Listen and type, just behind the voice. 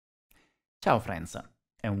Ciao friends,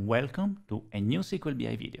 and welcome to a new SQL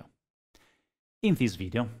BI video. In this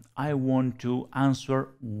video, I want to answer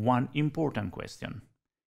one important question.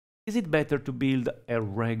 Is it better to build a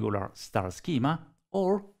regular star schema,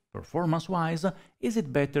 or, performance-wise, is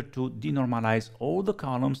it better to denormalize all the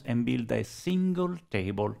columns and build a single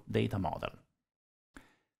table data model?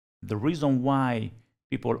 The reason why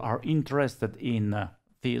people are interested in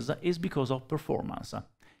this is because of performance.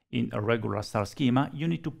 In a regular star schema, you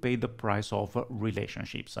need to pay the price of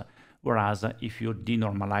relationships, whereas if you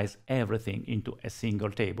denormalize everything into a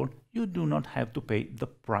single table, you do not have to pay the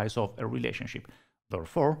price of a relationship.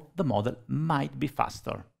 Therefore, the model might be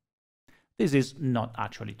faster. This is not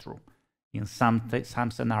actually true. In some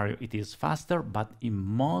scenario it is faster, but in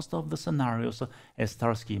most of the scenarios a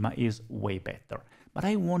star schema is way better. But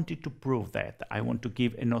I wanted to prove that. I want to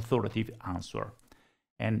give an authoritative answer.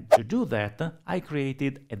 And to do that, I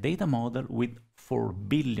created a data model with 4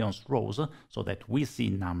 billion rows so that we see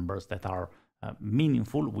numbers that are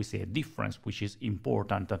meaningful. We see a difference which is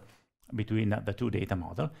important between the two data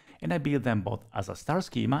models. And I built them both as a star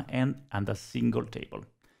schema and a single table.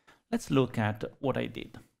 Let's look at what I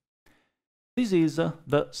did. This is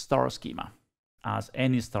the star schema. As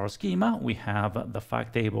any star schema, we have the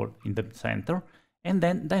fact table in the center and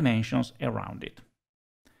then dimensions around it.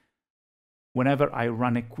 Whenever I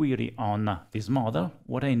run a query on this model,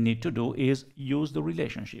 what I need to do is use the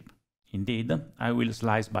relationship. Indeed, I will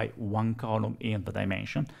slice by one column in the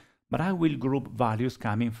dimension, but I will group values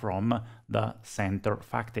coming from the center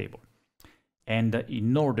fact table. And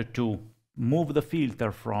in order to move the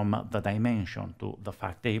filter from the dimension to the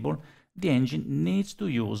fact table, the engine needs to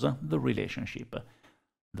use the relationship.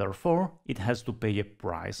 Therefore, it has to pay a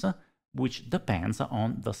price which depends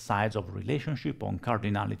on the size of relationship, on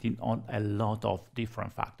cardinality, on a lot of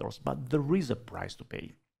different factors, but there is a price to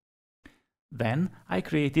pay. Then I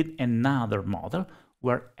created another model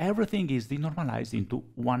where everything is denormalized into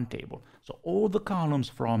one table. So all the columns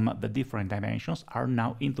from the different dimensions are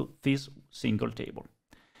now into this single table.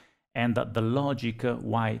 And the logic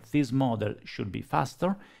why this model should be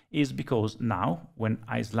faster is because now, when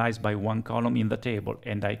I slice by one column in the table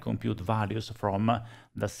and I compute values from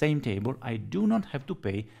the same table, I do not have to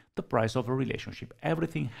pay the price of a relationship.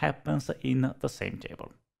 Everything happens in the same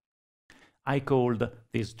table. I called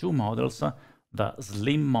these two models the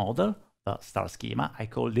slim model, the star schema. I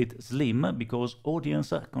called it slim because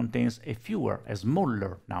audience contains a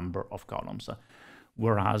smaller number of columns.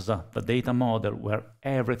 Whereas the data model, where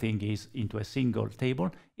everything is into a single table,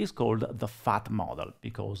 is called the fat model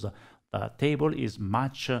because the table is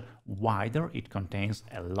much wider, it contains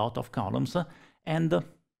a lot of columns, and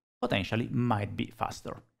potentially might be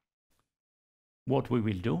faster. What we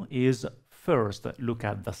will do is first look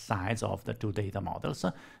at the size of the two data models,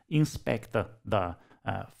 inspect the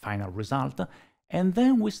final result, and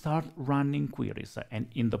then we start running queries. And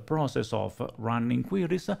in the process of running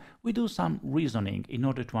queries, we do some reasoning in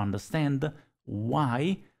order to understand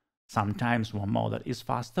why sometimes one model is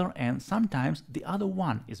faster and sometimes the other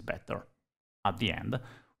one is better. At the end,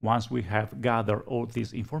 once we have gathered all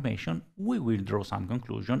this information, we will draw some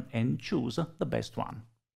conclusion and choose the best one.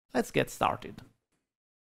 Let's get started.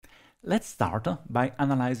 Let's start by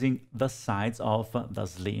analyzing the size of the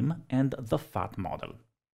slim and the fat model.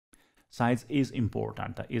 Size is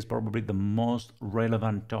important, is probably the most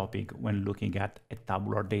relevant topic when looking at a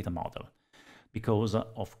tabular data model, because,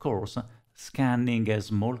 of course, scanning a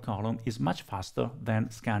small column is much faster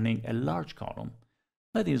than scanning a large column.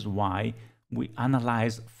 That is why we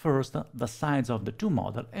analyze first the size of the two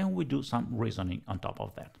models and we do some reasoning on top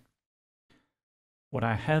of that. What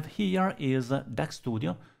I have here is DAX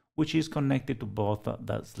Studio, which is connected to both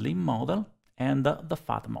the slim model and the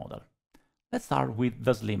fat model. Let's start with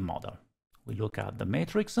the slim model. We look at the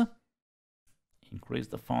matrix, increase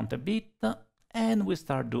the font a bit, and we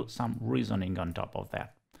start do some reasoning on top of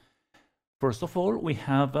that. First of all, we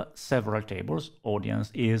have several tables.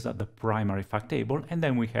 Audience is the primary fact table, and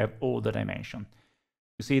then we have all the dimension.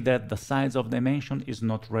 You see that the size of dimension is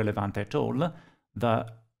not relevant at all.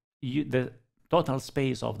 The total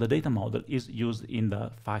space of the data model is used in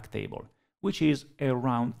the fact table, which is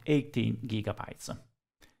around 18 gigabytes.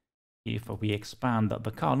 If we expand the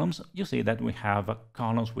columns, you see that we have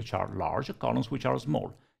columns which are large, columns which are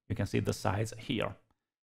small. You can see the size here.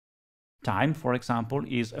 Time, for example,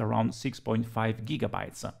 is around 6.5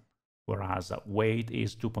 gigabytes, whereas weight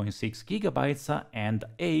is 2.6 gigabytes, and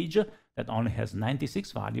age, that only has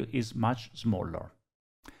 96 value, is much smaller.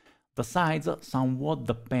 The size somewhat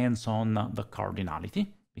depends on the cardinality,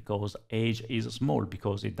 because age is small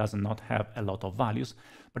because it does not have a lot of values,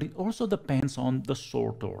 but it also depends on the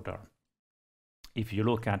sort order. If you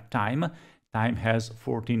look at time, time has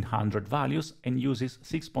 1400 values and uses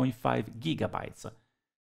 6.5 gigabytes.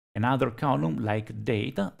 Another column like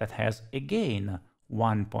date that has again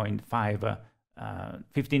 1.5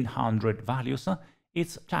 1500 values,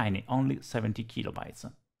 it's tiny, only 70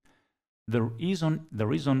 kilobytes. The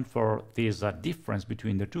reason for this difference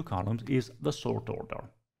between the two columns is the sort order.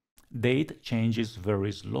 Date changes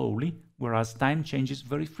very slowly, whereas time changes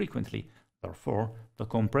very frequently. Therefore, the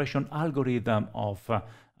compression algorithm of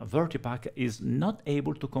Vertipack is not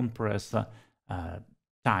able to compress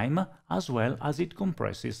time as well as it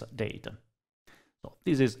compresses date. So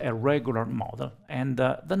this is a regular model, and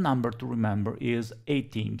the number to remember is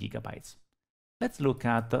 18 gigabytes. Let's look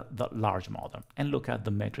at the large model and look at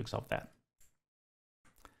the metrics of that.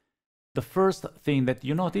 The first thing that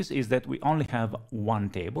you notice is that we only have one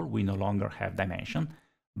table, we no longer have dimension,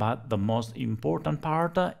 but the most important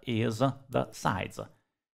part is the size.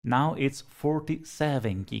 Now it's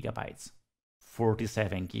 47 gigabytes.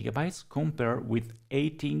 47 gigabytes compared with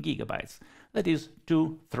 18 gigabytes. That is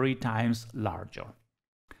 2-3 times larger.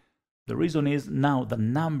 The reason is now the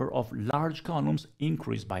number of large columns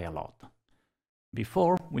increased by a lot.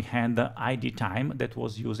 Before we had the ID time that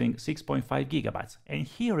was using 6.5 gigabytes, and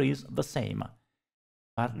here is the same.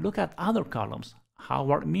 But look at other columns.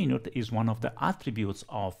 Hour minute is one of the attributes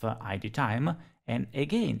of ID time, and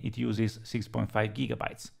again it uses 6.5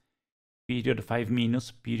 gigabytes. Period 5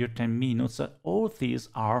 minutes, period 10 minutes, all these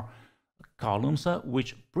are columns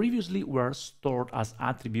which previously were stored as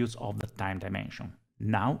attributes of the time dimension.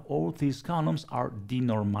 Now all these columns are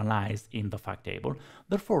denormalized in the fact table,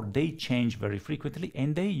 therefore they change very frequently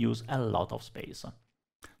and they use a lot of space.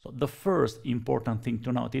 So the first important thing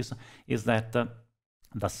to notice is that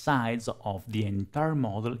the size of the entire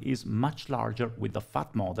model is much larger with the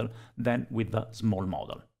fat model than with the small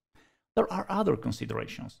model. There are other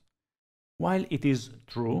considerations. While it is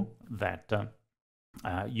true that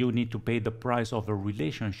you need to pay the price of a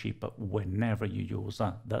relationship whenever you use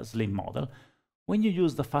the slim model, when you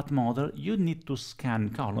use the fat model, you need to scan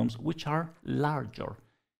columns which are larger.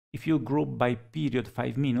 If you group by period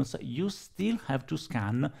 5 minutes, you still have to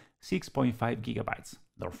scan 6.5 gigabytes.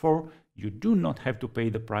 Therefore, you do not have to pay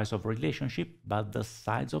the price of relationship, but the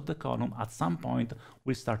size of the column at some point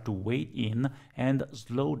will start to weigh in and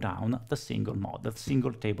slow down the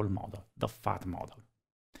single table model, the fat model.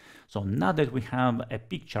 So now that we have a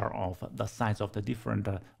picture of the size of the different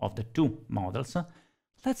of the two models,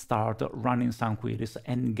 let's start running some queries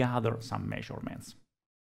and gather some measurements.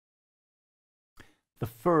 The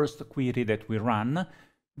first query that we run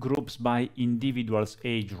groups by individual's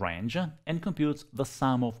age range and computes the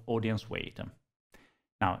sum of audience weight.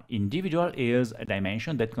 Now, individual is a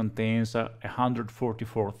dimension that contains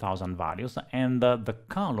 144,000 values, and the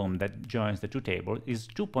column that joins the two tables is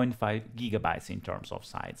 2.5 gigabytes in terms of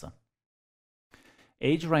size.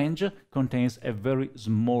 Age range contains a very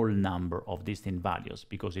small number of distinct values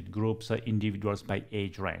because it groups individuals by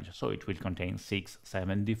age range, so it will contain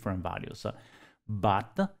 6-7 different values.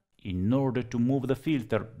 But in order to move the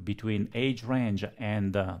filter between age range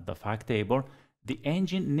and the fact table, the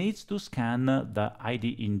engine needs to scan the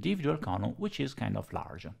ID individual column, which is kind of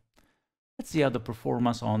large. Let's see the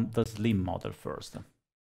performance on the slim model first.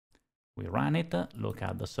 We run it, look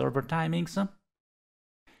at the server timings,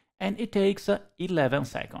 and it takes 11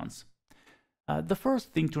 seconds. The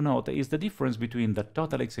first thing to note is the difference between the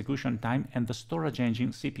total execution time and the storage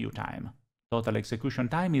engine CPU time. Total execution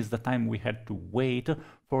time is the time we had to wait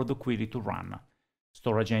for the query to run.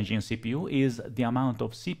 Storage engine CPU is the amount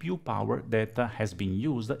of CPU power that has been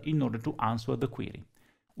used in order to answer the query.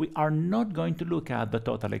 We are not going to look at the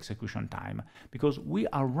total execution time because we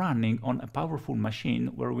are running on a powerful machine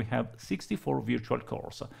where we have 64 virtual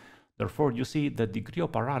cores. Therefore, you see the degree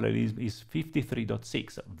of parallelism is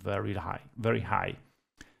 53.6, very high.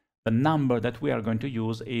 The number that we are going to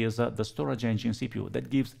use is the storage engine CPU that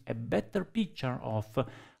gives a better picture of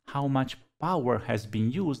how much power has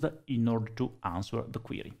been used in order to answer the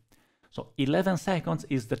query. So 11 seconds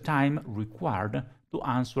is the time required to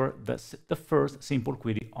answer the first simple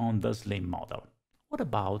query on the slim model. What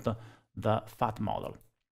about the fat model?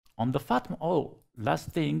 On the fat last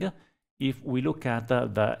thing, if we look at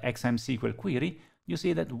the XMSQL query, you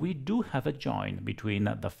see that we do have a join between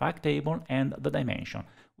the fact table and the dimension,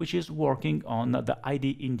 which is working on the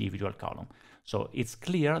ID individual column. So it's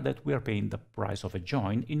clear that we are paying the price of a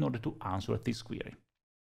join in order to answer this query.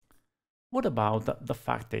 What about the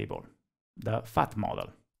fact table, the fat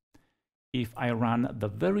model? If I run the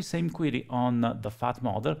very same query on the fat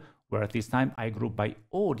model, where this time I group by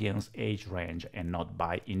audience age range and not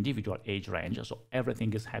by individual age range, so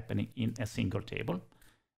everything is happening in a single table,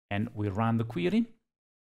 and we run the query.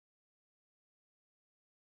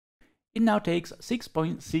 It now takes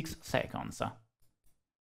 6.6 seconds.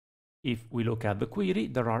 If we look at the query,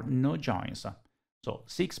 there are no joins. So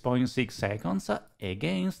 6.6 seconds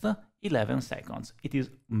against 11 seconds. It is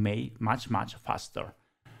much faster.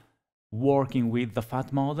 Working with the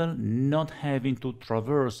FAT model, not having to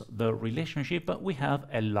traverse the relationship, we have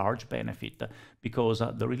a large benefit because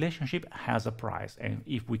the relationship has a price. And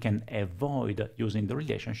if we can avoid using the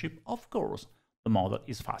relationship, of course, the model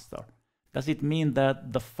is faster. Does it mean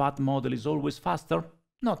that the FAT model is always faster?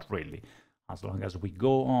 Not really. As long as we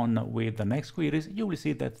go on with the next queries, you will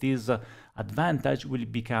see that this advantage will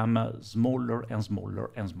become smaller and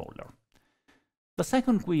smaller and smaller. The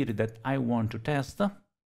second query that I want to test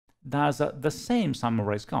does the same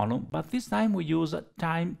summarize column, but this time we use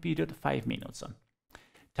time period 5 minutes.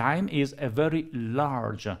 Time is a very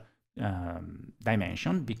large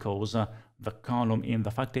dimension because the column in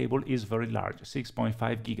the fact table is very large, 6.5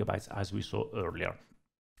 gigabytes as we saw earlier.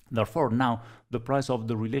 Therefore, now the price of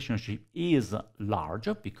the relationship is large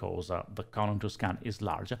because the column to scan is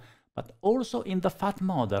large, but also in the FAT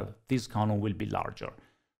model, this column will be larger.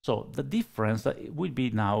 So the difference will be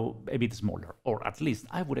now a bit smaller, or at least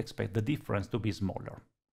I would expect the difference to be smaller.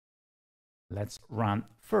 Let's run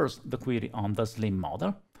first the query on the slim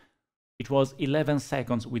model. It was 11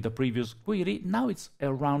 seconds with the previous query, now it's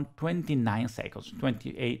around 29 seconds,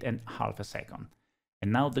 28.5 a second.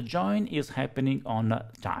 And now the join is happening on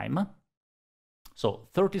time. So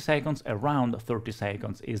 30 seconds, around 30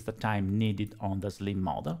 seconds is the time needed on the slim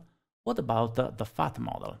model. What about the FAT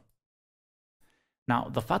model? Now,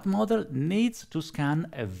 the FAT model needs to scan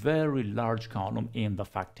a very large column in the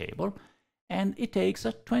fact table, and it takes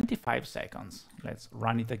 25 seconds. Let's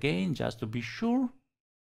run it again just to be sure.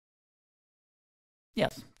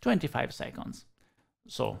 Yes, 25 seconds.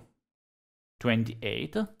 So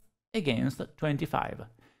 28 against 25.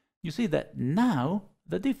 You see that now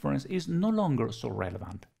the difference is no longer so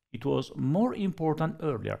relevant. It was more important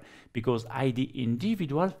earlier because ID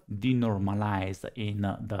individual denormalized in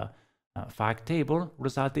the fact table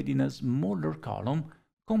resulted in a smaller column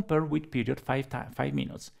compared with period 5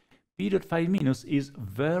 minutes. Period 5 minutes is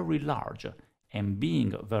very large, and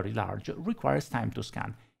being very large requires time to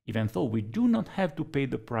scan, even though we do not have to pay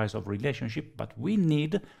the price of relationship, but we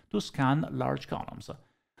need to scan large columns.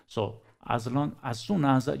 So as soon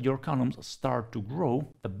as your columns start to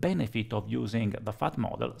grow, the benefit of using the FAT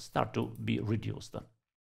model start to be reduced.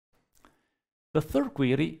 The third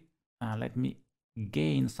query, let me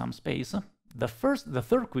gain some space. The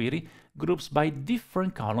third query groups by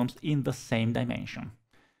different columns in the same dimension.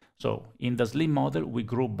 So in the slim model we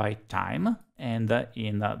group by time, and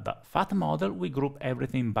in the FAT model we group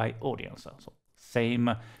everything by audience. So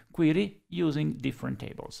same query using different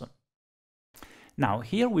tables. Now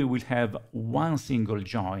here we will have one single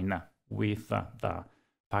join with the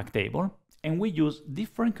fact table, and we use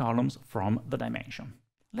different columns from the dimension.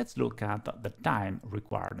 Let's look at the time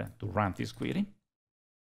required to run this query.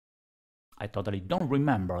 I totally don't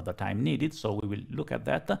remember the time needed, so we will look at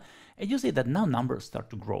that. And you see that now numbers start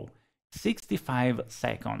to grow. 65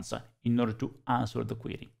 seconds in order to answer the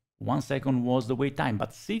query. 1 second was the wait time,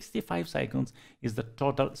 but 65 seconds is the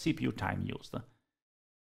total CPU time used.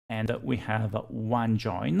 And we have one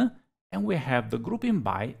join, and we have the grouping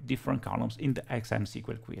by different columns in the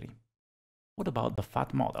XMSQL query. What about the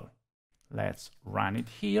FAT model? Let's run it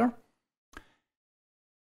here.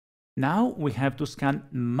 Now we have to scan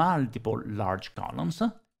multiple large columns,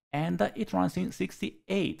 and it runs in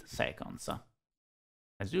 68 seconds.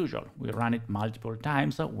 As usual, we run it multiple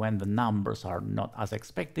times when the numbers are not as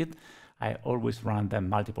expected. I always run them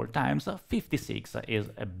multiple times. 56 is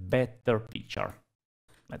a better picture.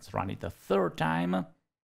 Let's run it a third time.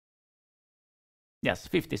 Yes,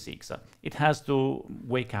 56. It has to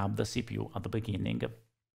wake up the CPU at the beginning.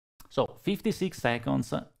 So 56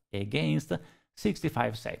 seconds against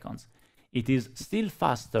 65 seconds. It is still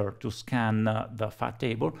faster to scan the FAT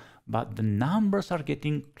table, but the numbers are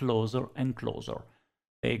getting closer and closer.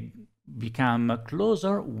 They become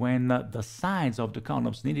closer when the size of the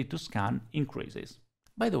columns needed to scan increases.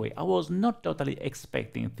 By the way, I was not totally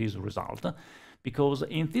expecting this result, because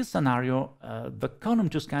in this scenario, the column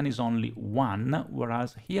to scan is only 1,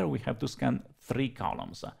 whereas here we have to scan 3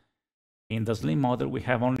 columns. In the slim model, we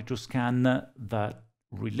have only to scan the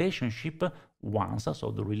relationship once,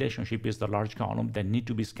 so the relationship is the large column that need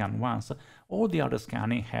to be scanned once. All the other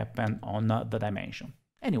scanning happen on the dimension.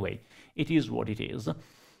 Anyway, it is what it is.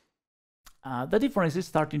 The difference is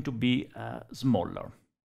starting to be smaller.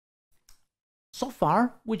 So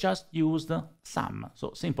far, we just used sum,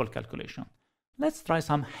 so simple calculation. Let's try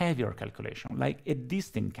some heavier calculation, like a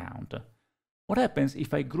distinct count. What happens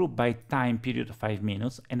if I group by time period 5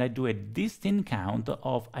 minutes and I do a distinct count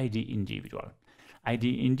of ID individual?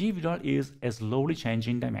 ID individual is a slowly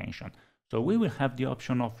changing dimension. So we will have the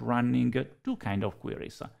option of running two kinds of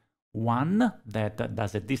queries. One that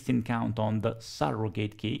does a distinct count on the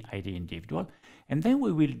surrogate key ID individual, and then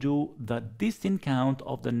we will do the distinct count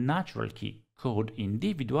of the natural key code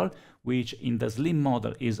individual, which in the slim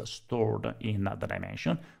model is stored in the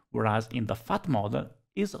dimension, whereas in the fat model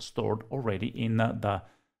is stored already in the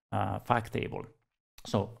fact table.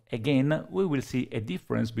 So again, we will see a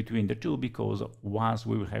difference between the two because once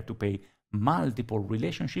we will have to pay multiple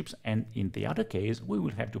relationships, and in the other case, we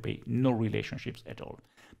will have to pay no relationships at all.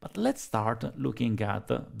 But let's start looking at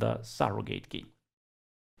the surrogate key.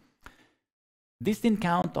 Distinct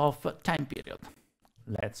count of time period.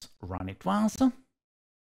 Let's run it once.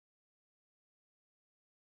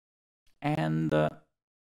 And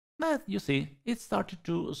you see, it started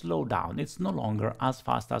to slow down. It's no longer as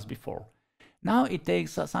fast as before. Now it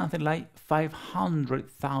takes something like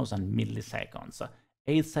 500,000 milliseconds.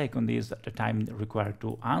 8 seconds is the time required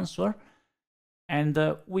to answer. And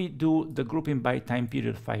we do the grouping by time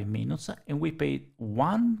period 5 minutes, and we pay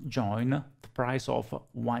one join, the price of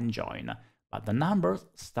one join. But the numbers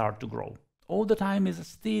start to grow. All the time is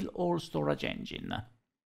still all storage engine.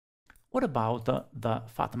 What about the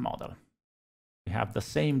fat model? We have the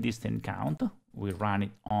same distinct count. We run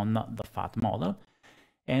it on the fat model.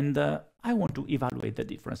 And I want to evaluate the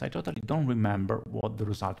difference. I totally don't remember what the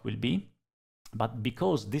result will be. But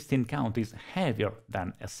because distinct count is heavier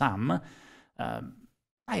than a sum,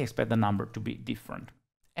 I expect the number to be different.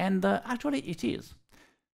 And actually it is.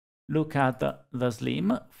 Look at the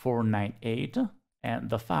slim 498 and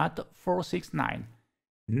the fat 469.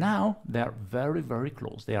 Now they are very, very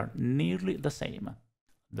close. They are nearly the same.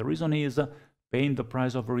 The reason is paying the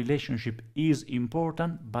price of a relationship is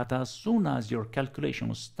important, but as soon as your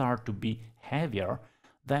calculations start to be heavier,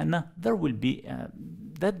 then there will be,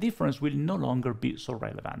 that difference will no longer be so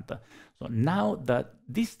relevant. So now the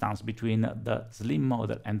distance between the slim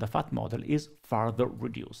model and the fat model is further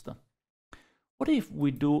reduced. What if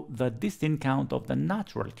we do the distinct count of the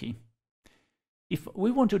natural key? If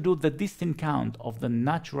we want to do the distinct count of the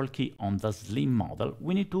natural key on the slim model,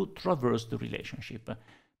 we need to traverse the relationship,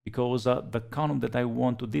 because the column that I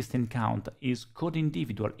want to distinct count is code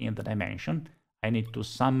individual in the dimension. I need to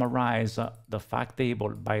summarize the fact table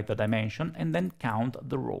by the dimension and then count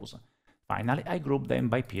the rows. Finally, I group them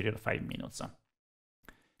by period 5 minutes.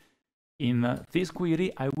 In this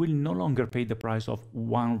query, I will no longer pay the price of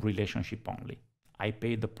one relationship only. I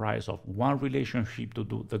pay the price of one relationship to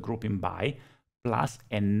do the grouping by, plus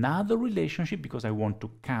another relationship because I want to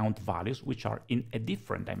count values which are in a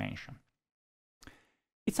different dimension.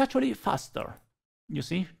 It's actually faster. You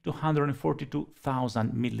see,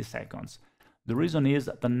 242,000 milliseconds. The reason is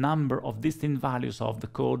the number of distinct values of the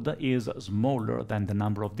code is smaller than the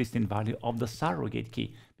number of distinct values of the surrogate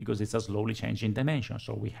key, because it's a slowly changing dimension,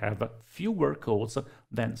 so we have fewer codes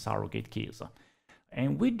than surrogate keys.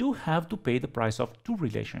 And we do have to pay the price of two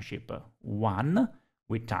relationships, one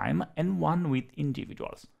with time and one with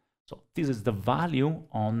individuals. So this is the value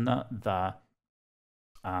on the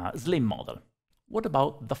slim model. What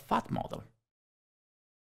about the fat model?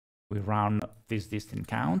 We run this distinct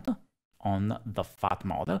count on the fat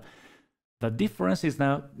model. The difference is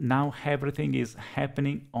now everything is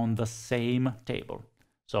happening on the same table.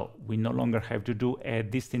 So we no longer have to do a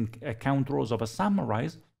distinct count rows of a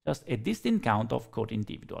summarize, just a distinct count of code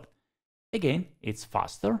individual. Again, it's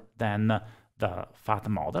faster than the fat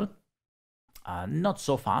model. Not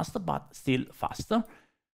so fast, but still faster.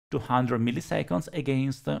 200 milliseconds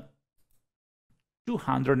against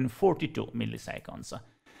 242 milliseconds.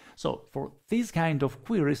 So for this kind of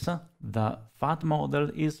queries, the fat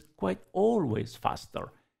model is quite always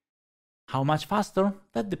faster. How much faster?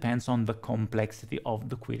 That depends on the complexity of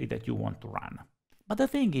the query that you want to run. But the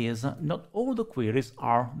thing is, not all the queries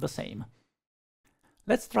are the same.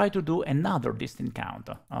 Let's try to do another distinct count.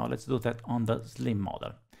 Let's do that on the slim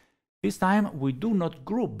model. This time we do not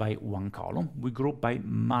group by one column, we group by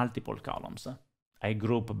multiple columns. I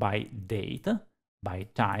group by date, by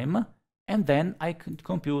time, and then I can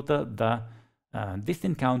compute the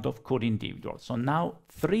distinct count of code individual. So now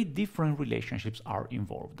 3 different relationships are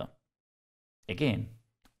involved. Again,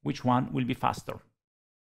 which one will be faster?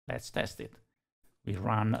 Let's test it. We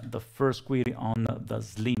run the first query on the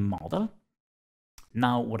slim model.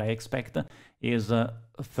 Now what I expect is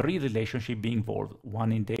 3 relationships being involved,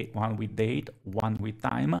 one with date, one with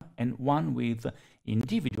time, and one with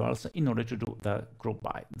individuals in order to do the group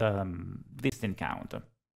by, the distinct count.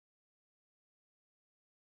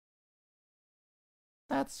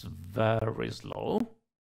 That's very slow.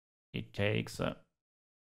 It takes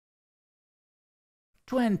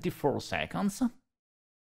 24 seconds.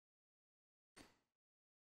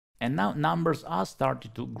 And now numbers are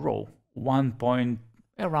starting to grow, around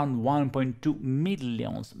 1.2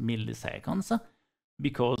 million milliseconds,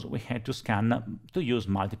 because we had to scan to use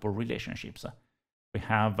multiple relationships. We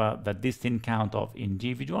have the distinct count of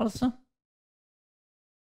individuals,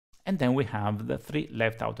 and then we have the 3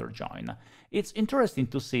 left outer join. It's interesting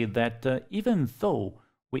to see that even though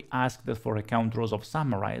we asked for a count rows of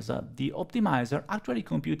summarize, the optimizer actually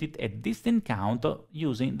computed a distinct count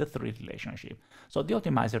using the 3 relationship. So the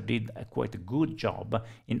optimizer did a quite good job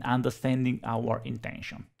in understanding our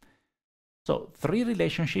intention. So 3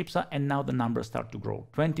 relationships, and now the numbers start to grow.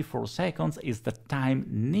 24 seconds is the time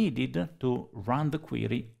needed to run the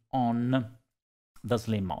query on the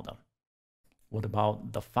slim model. What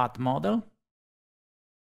about the fat model?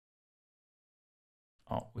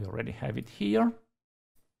 Oh, we already have it here.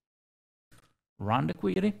 Run the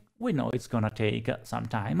query. We know it's going to take some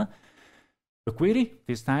time. The query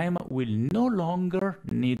this time will no longer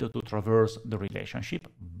need to traverse the relationship,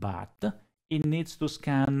 but it needs to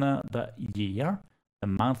scan the year, the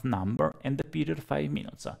month number, and the period 5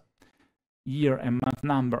 minutes. Year and month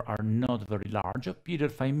number are not very large,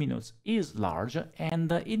 period 5 minutes is large,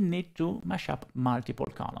 and it needs to mash up multiple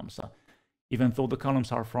columns. Even though the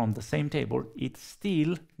columns are from the same table, it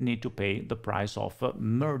still needs to pay the price of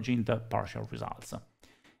merging the partial results.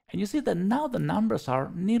 And you see that now the numbers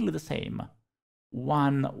are nearly the same.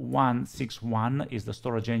 1161 is the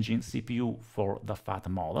storage engine CPU for the fat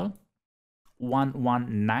model.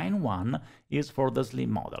 1191 is for the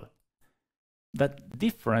slim model. That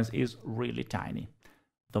difference is really tiny.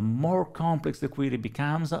 The more complex the query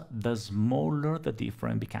becomes, the smaller the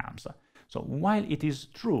difference becomes. So while it is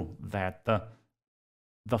true that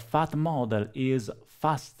the fat model is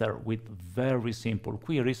faster with very simple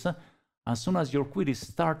queries, as soon as your queries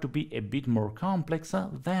start to be a bit more complex,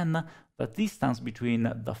 then the distance between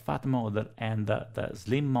the fat model and the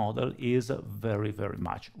slim model is very, very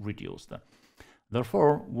much reduced.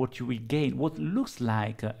 Therefore, what you will gain, what looks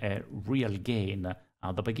like a real gain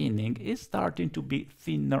at the beginning, is starting to be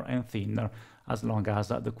thinner and thinner as long as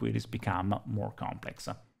the queries become more complex.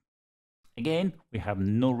 Again, we have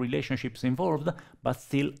no relationships involved, but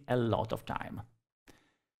still a lot of time.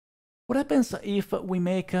 What happens if we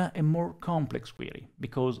make a more complex query?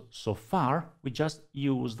 Because so far we just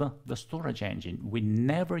used the storage engine. We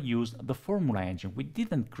never used the formula engine. We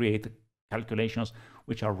didn't create calculations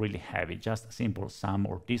which are really heavy, just simple sum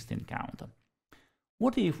or distinct count.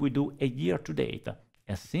 What if we do a year to date?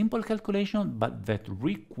 A simple calculation, but that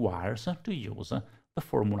requires to use the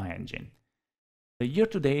formula engine. The year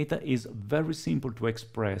to date is very simple to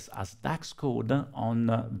express as DAX code on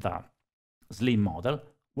the slim model,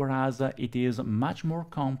 whereas it is much more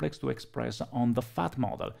complex to express on the fat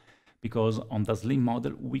model, because on the slim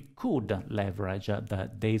model we could leverage the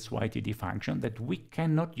dates_ytd function that we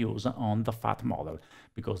cannot use on the fat model,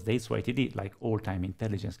 because dates_ytd, like all time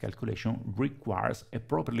intelligence calculation, requires a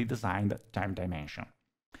properly designed time dimension.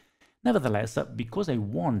 Nevertheless, because I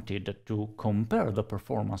wanted to compare the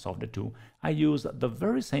performance of the two, I used the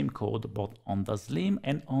very same code both on the slim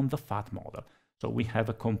and on the fat model. So we have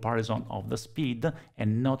a comparison of the speed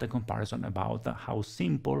and not a comparison about how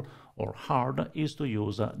simple or hard it is to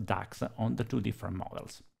use DAX on the two different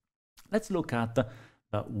models. Let's look at the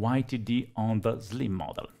YTD on the slim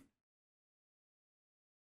model.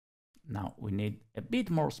 Now we need a bit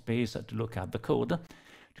more space to look at the code.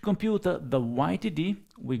 To compute the YTD,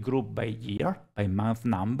 we group by year, by month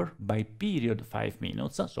number, by period 5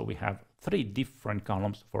 minutes. So we have 3 different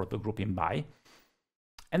columns for the grouping by.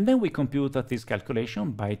 And then we compute this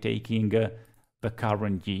calculation by taking the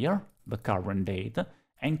current year, the current date,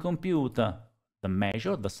 and compute the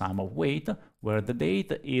measure, the sum of weight, where the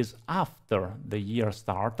date is after the year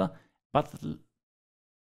start, but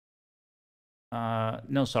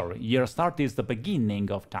year start is the beginning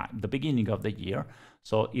of time, the beginning of the year.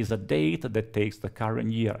 So is a date that takes the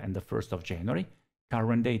current year and the 1st of January.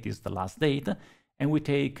 Current date is the last date. And we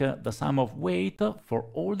take the sum of weight for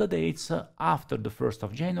all the dates after the 1st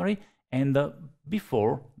of January and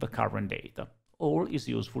before the current date. All is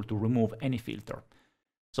useful to remove any filter.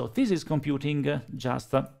 So this is computing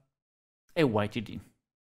just a YTD.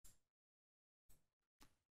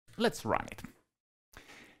 Let's run it.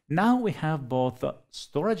 Now we have both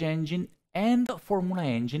storage engine and formula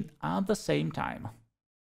engine at the same time.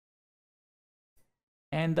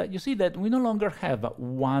 And you see that we no longer have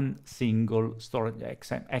one single storage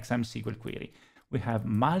XM SQL query. We have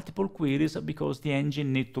multiple queries because the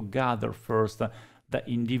engine needs to gather first the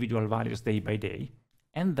individual values day by day.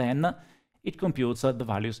 and then it computes the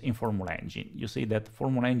values in Formula Engine. You see that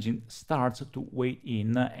Formula Engine starts to weigh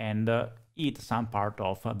in and eat some part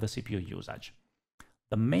of the CPU usage.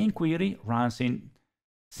 The main query runs in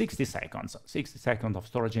 60 seconds of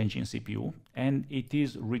storage engine CPU, and it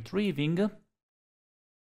is retrieving,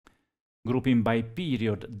 grouping by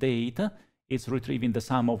period date, it's retrieving the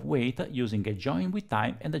sum of weight using a join with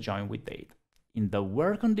time and a join with date. In the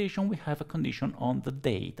where condition, we have a condition on the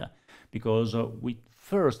date, because we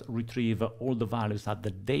first retrieve all the values at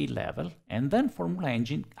the day level, and then Formula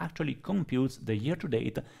Engine actually computes the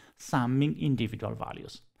year-to-date, summing individual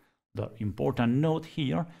values. The important note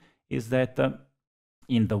here is that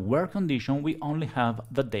in the where condition, we only have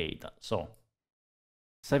the date. So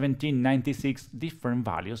 1796 different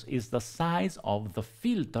values is the size of the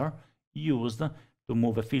filter used to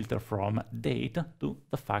move a filter from date to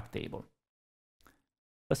the fact table.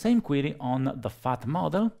 The same query on the FAT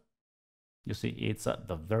model. You see, it's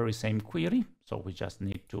the very same query, so we just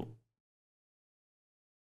need to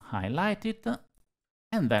highlight it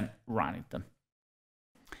and then run it.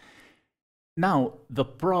 Now, the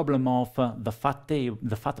problem of the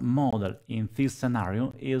FAT model in this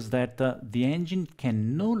scenario is that the engine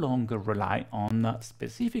can no longer rely on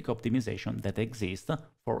specific optimization that exists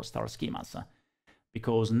for star schemas.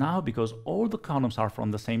 Because all the columns are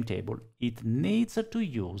from the same table, it needs to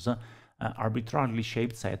use arbitrarily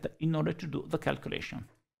shaped set in order to do the calculation.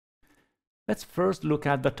 Let's first look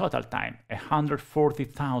at the total time,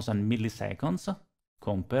 140,000 milliseconds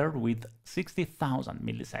compared with 60,000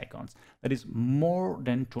 milliseconds. That is more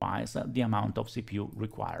than twice the amount of CPU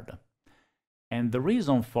required. And the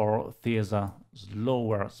reason for this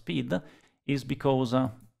slower speed is because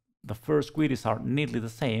the first queries are nearly the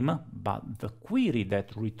same, but the query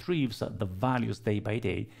that retrieves the values day by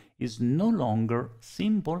day is no longer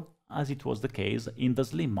simple as it was the case in the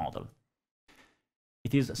slim model.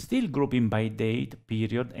 It is still grouping by date,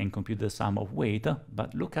 period, and compute the sum of weight,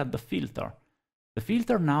 but look at the filter. The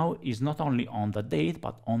filter now is not only on the date,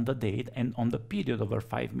 but on the date and on the period over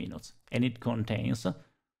 5 minutes, and it contains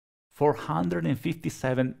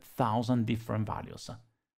 457,000 different values.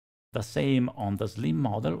 The same on the slim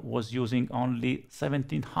model was using only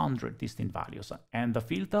 1,700 distinct values, and the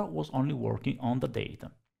filter was only working on the date.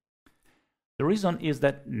 The reason is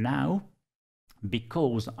that now,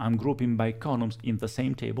 because I'm grouping by columns in the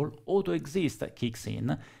same table, AutoExist kicks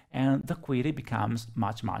in and the query becomes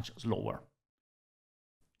much slower.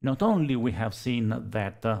 Not only we have seen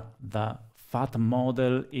that the FAT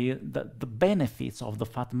model, the benefits of the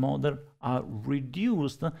FAT model are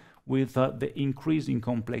reduced with the increasing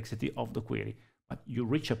complexity of the query, but you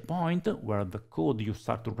reach a point where the code you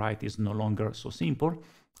start to write is no longer so simple,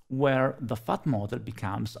 where the FAT model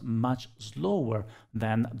becomes much slower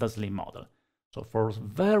than the slim model. So for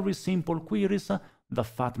very simple queries, the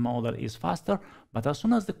FAT model is faster, but as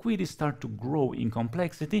soon as the queries start to grow in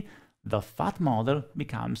complexity, the FAT model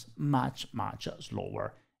becomes much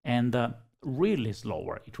slower, and really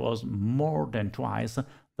slower. It was more than twice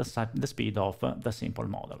the speed of the simple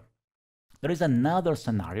model. There is another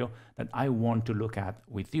scenario that I want to look at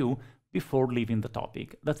with you before leaving the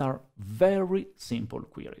topic, that are very simple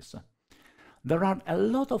queries. There are a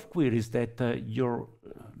lot of queries that your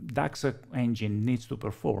DAX engine needs to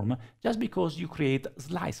perform just because you create a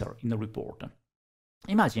slicer in a report.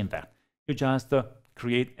 Imagine that. You just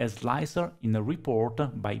create a slicer in a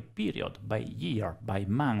report by period, by year, by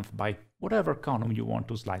month, by whatever column you want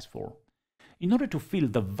to slice for. In order to fill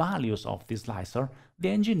the values of this slicer, the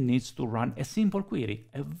engine needs to run a simple query,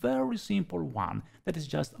 a very simple one, that is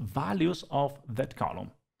just values of that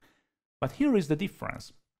column. But here is the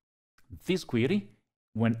difference. This query,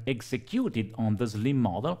 when executed on the slim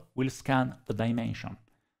model, will scan the dimension.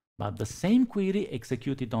 But the same query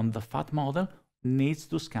executed on the FAT model needs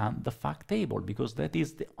to scan the fact table, because that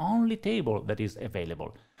is the only table that is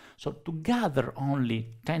available. So to gather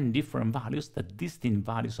only 10 different values, the distinct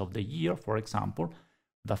values of the year, for example,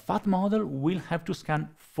 the FAT model will have to scan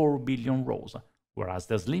 4 billion rows, whereas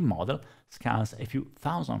the slim model scans a few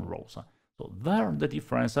thousand rows. So there the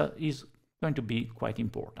difference is going to be quite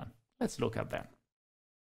important. Let's look at that.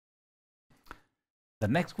 The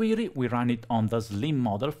next query, we run it on the slim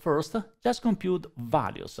model first. Just compute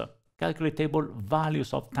values. Calculate table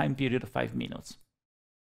values of time period 5 minutes.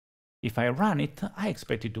 If I run it, I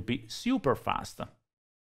expect it to be super fast.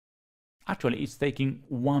 Actually, it's taking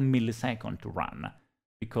 1 millisecond to run,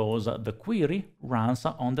 because the query runs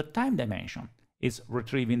on the time dimension. It's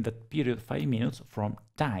retrieving the period 5 minutes from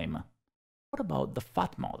time. What about the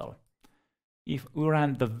FAT model? If we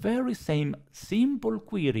run the very same simple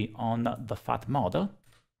query on the FAT model,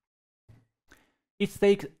 It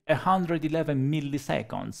takes 111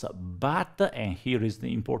 milliseconds, but, and here is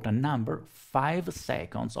the important number, 5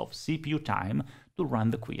 seconds of CPU time to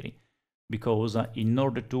run the query. Because in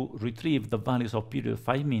order to retrieve the values of period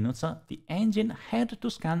 5 minutes, the engine had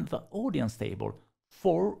to scan the audience table,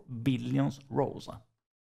 4 billion rows.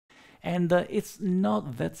 And it's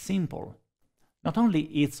not that simple. Not only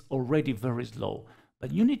it's already very slow,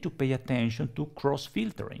 but you need to pay attention to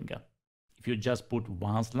cross-filtering. If you just put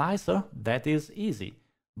one slicer, that is easy.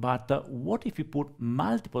 But what if you put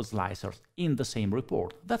multiple slicers in the same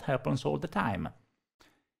report? That happens all the time.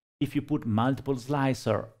 If you put multiple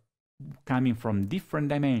slicers coming from different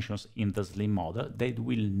dimensions in the slim model, they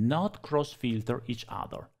will not cross-filter each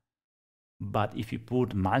other. But if you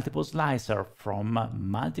put multiple slicers from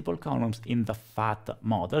multiple columns in the fat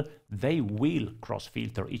model, they will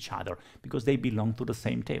cross-filter each other because they belong to the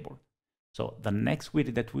same table. So the next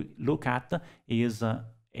query that we look at is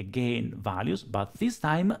again values, but this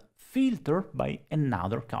time filtered by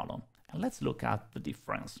another column. And let's look at the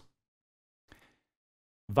difference.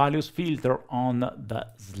 Values filter on the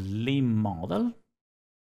slim model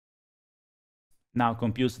now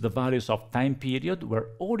computes the values of time period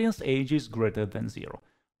where audience age is greater than 0.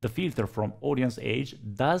 The filter from audience age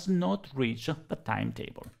does not reach the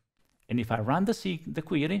timetable. And if I run the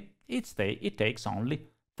query, it takes only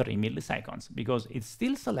 3 milliseconds because it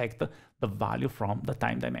still selects the value from the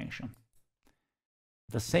time dimension.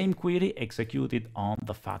 The same query executed on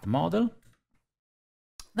the fat model,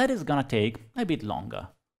 that is gonna take a bit longer.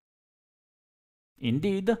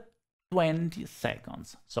 Indeed, 20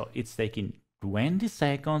 seconds. So it's taking 20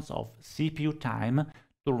 seconds of CPU time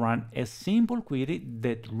to run a simple query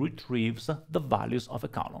that retrieves the values of a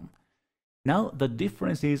column. Now the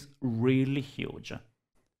difference is really huge.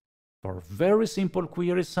 For very simple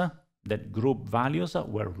queries that group values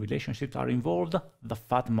where relationships are involved, the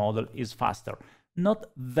fat model is faster. Not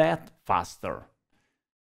that faster.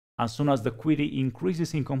 As soon as the query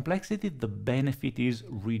increases in complexity, the benefit is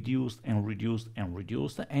reduced and reduced and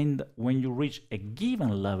reduced. And when you reach a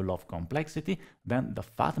given level of complexity, then the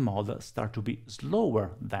fat model starts to be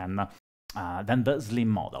slower than the slim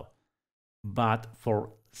model. But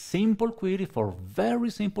for simple query, for very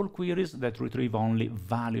simple queries that retrieve only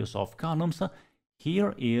values of columns,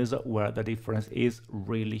 here is where the difference is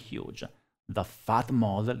really huge. The fat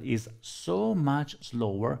model is so much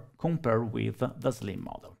slower compared with the slim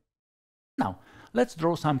model. Now, let's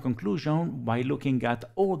draw some conclusion by looking at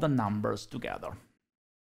all the numbers together.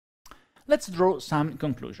 Let's draw some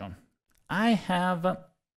conclusion. I have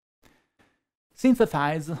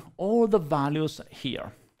synthesized all the values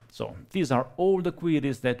here. So these are all the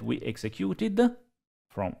queries that we executed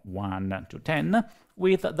from 1 to 10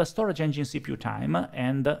 with the storage engine CPU time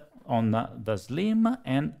and on the slim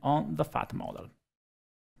and on the fat model.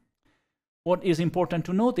 What is important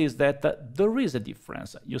to note is that there is a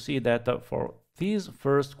difference. You see that for these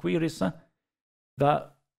first queries, the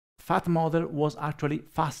fat model was actually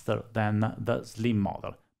faster than the slim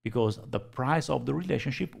model because the price of the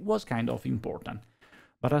relationship was kind of important.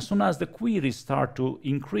 But as soon as the queries start to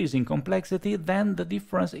increase in complexity, then the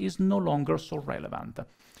difference is no longer so relevant.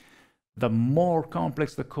 The more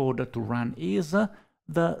complex the code to run is,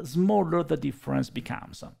 the smaller the difference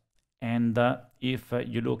becomes. And if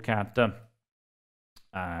you look at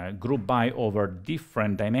group by over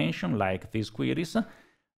different dimensions, like these queries,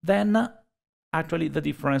 then actually the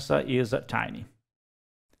difference is tiny.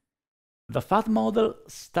 The fat model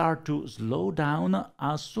starts to slow down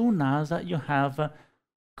as soon as you have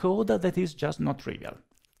code that is just not trivial.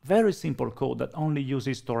 Very simple code that only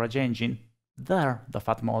uses storage engine, there the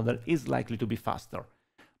fat model is likely to be faster.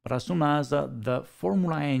 But as soon as the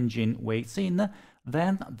formula engine weighs in,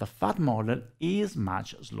 then the fat model is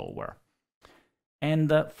much slower.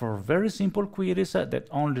 And for very simple queries that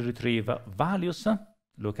only retrieve values,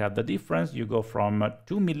 look at the difference. You go from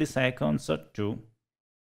 2 milliseconds to,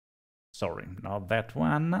 sorry, not that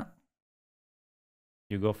one.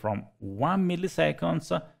 You go from 1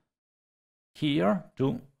 milliseconds here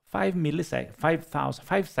to 5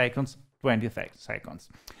 seconds, 20 seconds.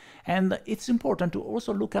 And it's important to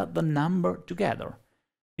also look at the number together,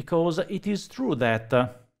 because it is true that,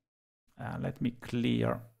 let me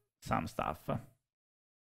clear some stuff.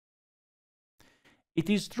 It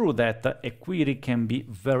is true that a query can be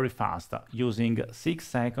very fast, using 6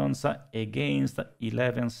 seconds against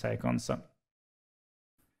 11 seconds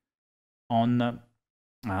on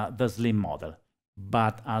the slim model.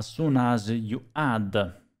 But as soon as you add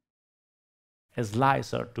a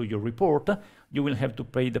slicer to your report, you will have to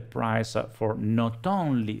pay the price for not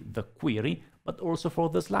only the query, but also for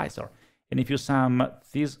the slicer. And if you sum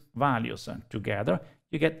these values together,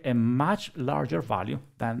 you get a much larger value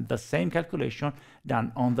than the same calculation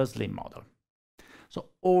done on the slim model. So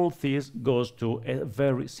all this goes to a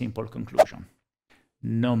very simple conclusion.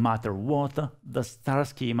 No matter what, the star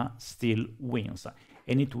schema still wins,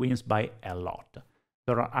 and it wins by a lot.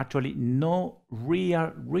 There are actually no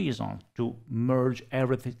real reason to merge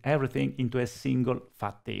everything into a single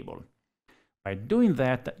fat table. By doing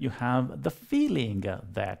that, you have the feeling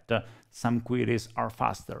that some queries are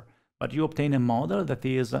faster, but you obtain a model that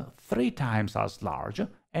is 3 times as large,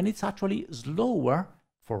 and it's actually slower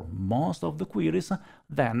for most of the queries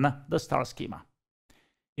than the star schema.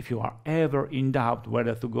 If you are ever in doubt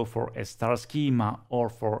whether to go for a star schema or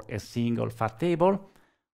for a single fat table,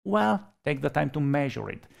 well, take the time to measure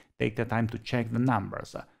it. Take the time to check the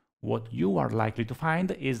numbers. What you are likely to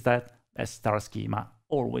find is that a star schema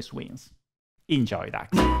always wins. Enjoy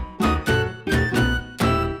that!